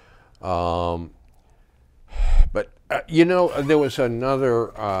something. But, you know, there was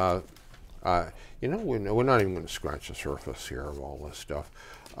another, you know, we're not even going to scratch the surface here of all this stuff.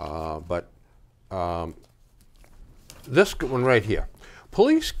 But this one right here.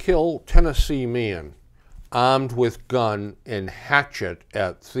 Police kill Tennessee man armed with gun and hatchet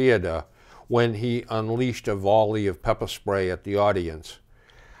at theater when he unleashed a volley of pepper spray at the audience.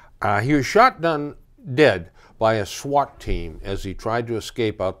 He was shot dead by a SWAT team as he tried to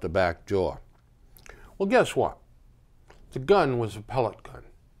escape out the back door. Well, guess what? The gun was a pellet gun.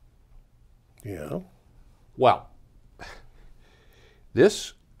 Yeah. Well,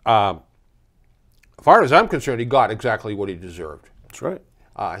 this, as far as I'm concerned, he got exactly what he deserved. That's right.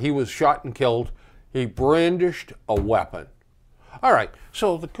 He was shot and killed. He brandished a weapon. All right,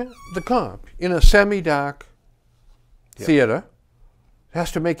 so the cop in a semi-dark theater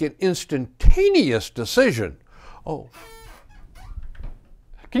has to make an instantaneous decision. Oh,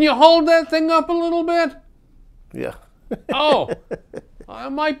 can you hold that thing up a little bit? Yeah. Oh,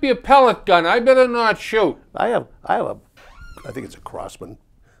 it might be a pellet gun. I better not shoot. I have a, I think it's a Crossman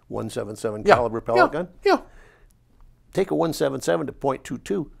 177 caliber pellet gun. Yeah. Take a 177 to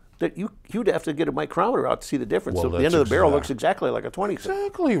 .22. That you'd have to get a micrometer out to see the difference. Well, so the end of the barrel looks exactly like a 20.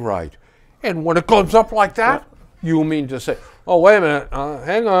 Exactly right. And when it comes up like that, you mean to say, oh, wait a minute,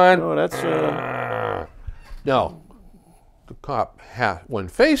 hang on. No, that's... No. The cop, when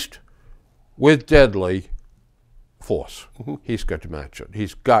faced with deadly force, he's got to match it.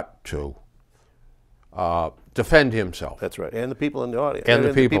 He's got to defend himself. That's right. And the people in the audience. And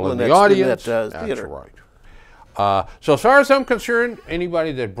the people in the audience. That's theater. Right. So as far as I'm concerned,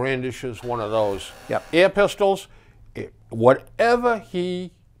 anybody that brandishes one of those air pistols, whatever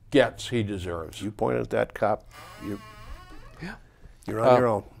he gets, he deserves. You pointed at that cop, you're on your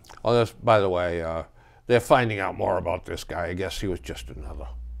own. Oh, that's, by the way, they're finding out more about this guy. I guess he was just another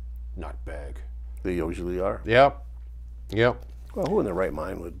nutbag. They usually are. Yep. Yep. Well, who in their right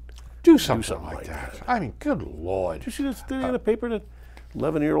mind would do something like that? I mean, good Lord. Did you see this thing in the paper that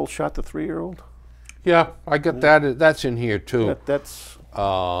 11-year-old shot the 3-year-old? Yeah, I got that. That's in here too. That's.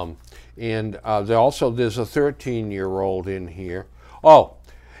 And there's a 13-year-old in here. Oh,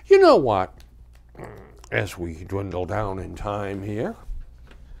 you know what? As we dwindle down in time here,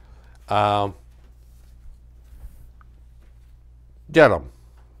 Dedham.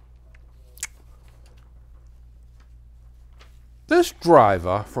 This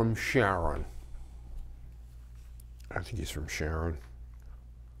driver from Sharon, I think he's from Sharon,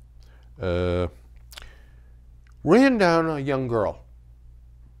 ran down a young girl,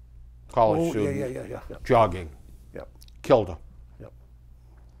 college student, jogging, killed her.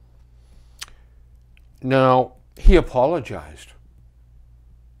 Now, he apologized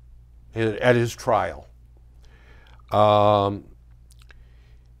at his trial.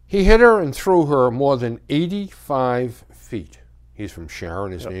 He hit her and threw her more than 85 feet. He's from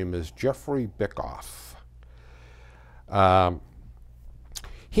Sharon. His name is Jeffrey Bickoff.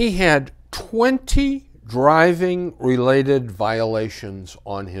 He had 20 driving-related violations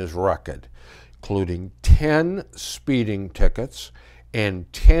on his record, including 10 speeding tickets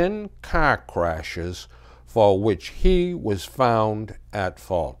and 10 car crashes for which he was found at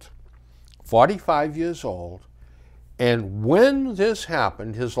fault. 45 years old, and when this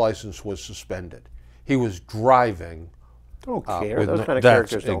happened, his license was suspended. He was driving. Don't care. Those kind of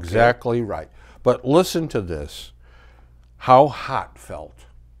characters don't care. That's exactly right. But listen to this. How heartfelt.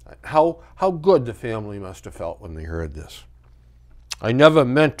 How good the family must have felt when they heard this. I never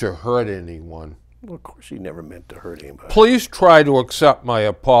meant to hurt anyone. Well, of course he never meant to hurt anybody. Please try to accept my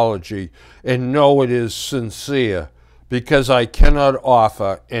apology and know it is sincere, because I cannot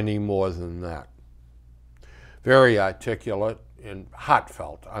offer any more than that. Very articulate and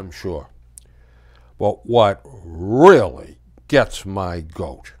heartfelt, I'm sure. But what really gets my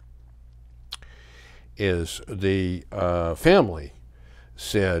goat is the family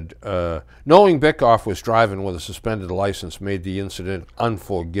said, knowing Bickoff was driving with a suspended license made the incident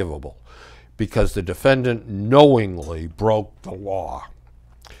unforgivable because the defendant knowingly broke the law.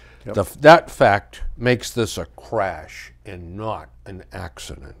 Yep. That fact makes this a crash and not an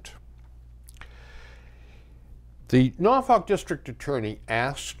accident. The Norfolk District Attorney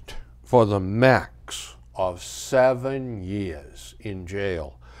asked for the max of 7 years in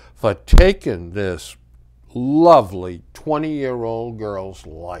jail for taking this lovely 20-year-old girl's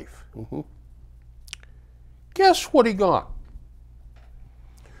life. Guess what he got?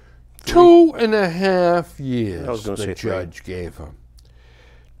 2.5 years I was gonna the say 3. judge gave him.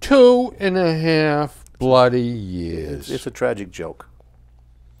 2.5 bloody years. It's a tragic joke.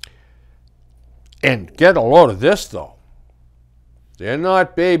 And get a load of this, though. They're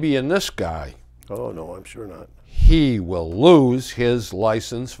not babying this guy. Oh, no, I'm sure not. He will lose his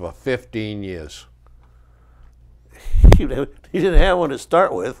license for 15 years. He didn't have one to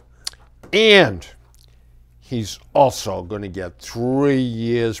start with. And he's also going to get 3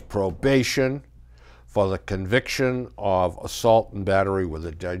 years probation for the conviction of assault and battery with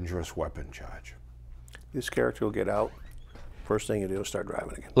a dangerous weapon charge. This character will get out. First thing you do is start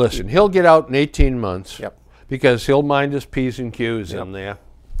driving again. Listen, he'll get out in 18 months. Yep. Because he'll mind his P's and Q's Yep. in there.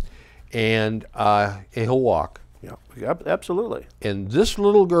 And he'll walk. Yep, absolutely. And this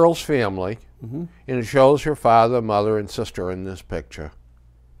little girl's family, and it shows her father, mother, and sister in this picture,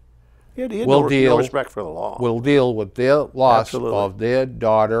 He had will no respect for the law. will deal with their loss Absolutely. of their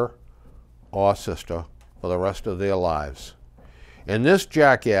daughter or sister for the rest of their lives. And this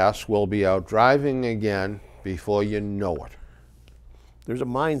jackass will be out driving again before you know it. There's a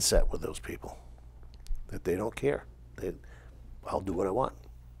mindset with those people that they don't care. I'll do what I want.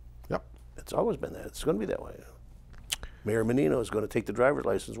 Yep. It's always been that. It's going to be that way. Mayor Menino is going to take the driver's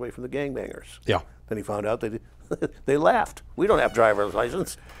license away from the gangbangers. Yeah. Then he found out that they laughed. We don't have driver's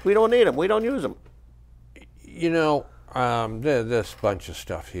license. We don't need them. We don't use them. You know, there's a bunch of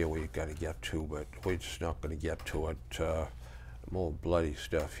stuff here we've got to get to, but we're just not going to get to it. More bloody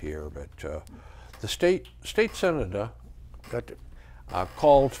stuff here, but the state senator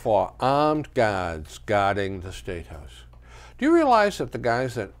called for armed guards guarding the State House. Do you realize that the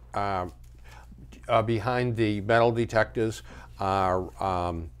guys that are behind the metal detectors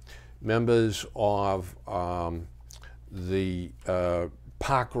are members of the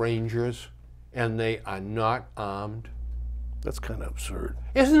park rangers, and they are not armed? That's kind of absurd.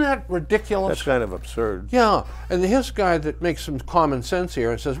 Isn't that ridiculous? That's kind of absurd. Yeah, and here's a guy that makes some common sense here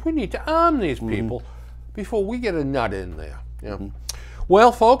and says, we need to arm these people before we get a nut in there. Yeah.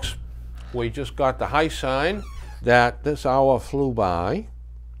 Well, folks, we just got the high sign that this hour flew by,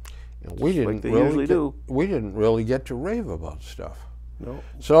 and we didn't really get to rave about stuff. No.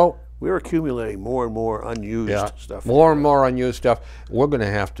 So we're accumulating more and more unused stuff. More and more unused stuff. We're going to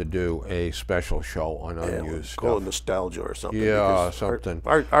have to do a special show on unused Call it stuff. nostalgia or something. Yeah, because something.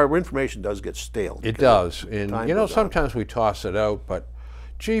 Our information does get stale. It does, and you know, goes on. sometimes we toss it out, but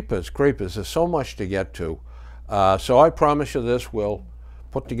jeepers creepers, there's so much to get to. So I promise you this, we'll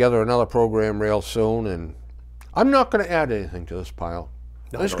put together another program real soon, and I'm not going to add anything to this pile.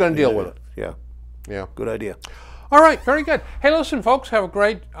 I'm just going to deal with it. Yeah. Yeah. Good idea. All right, very good. Hey, listen, folks, have a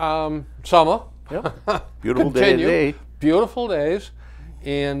great summer. Yep. Beautiful day today. Beautiful days,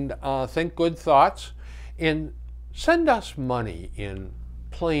 and think good thoughts, and send us money in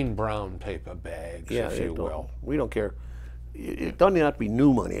plain brown paper bags, if you will. We don't care. It doesn't have to be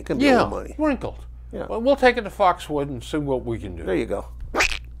new money. It can be old money. Wrinkled. Yeah. Well, we'll take it to Foxwood and see what we can do. There you go.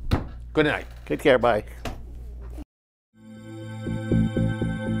 Good night. Take care. Bye.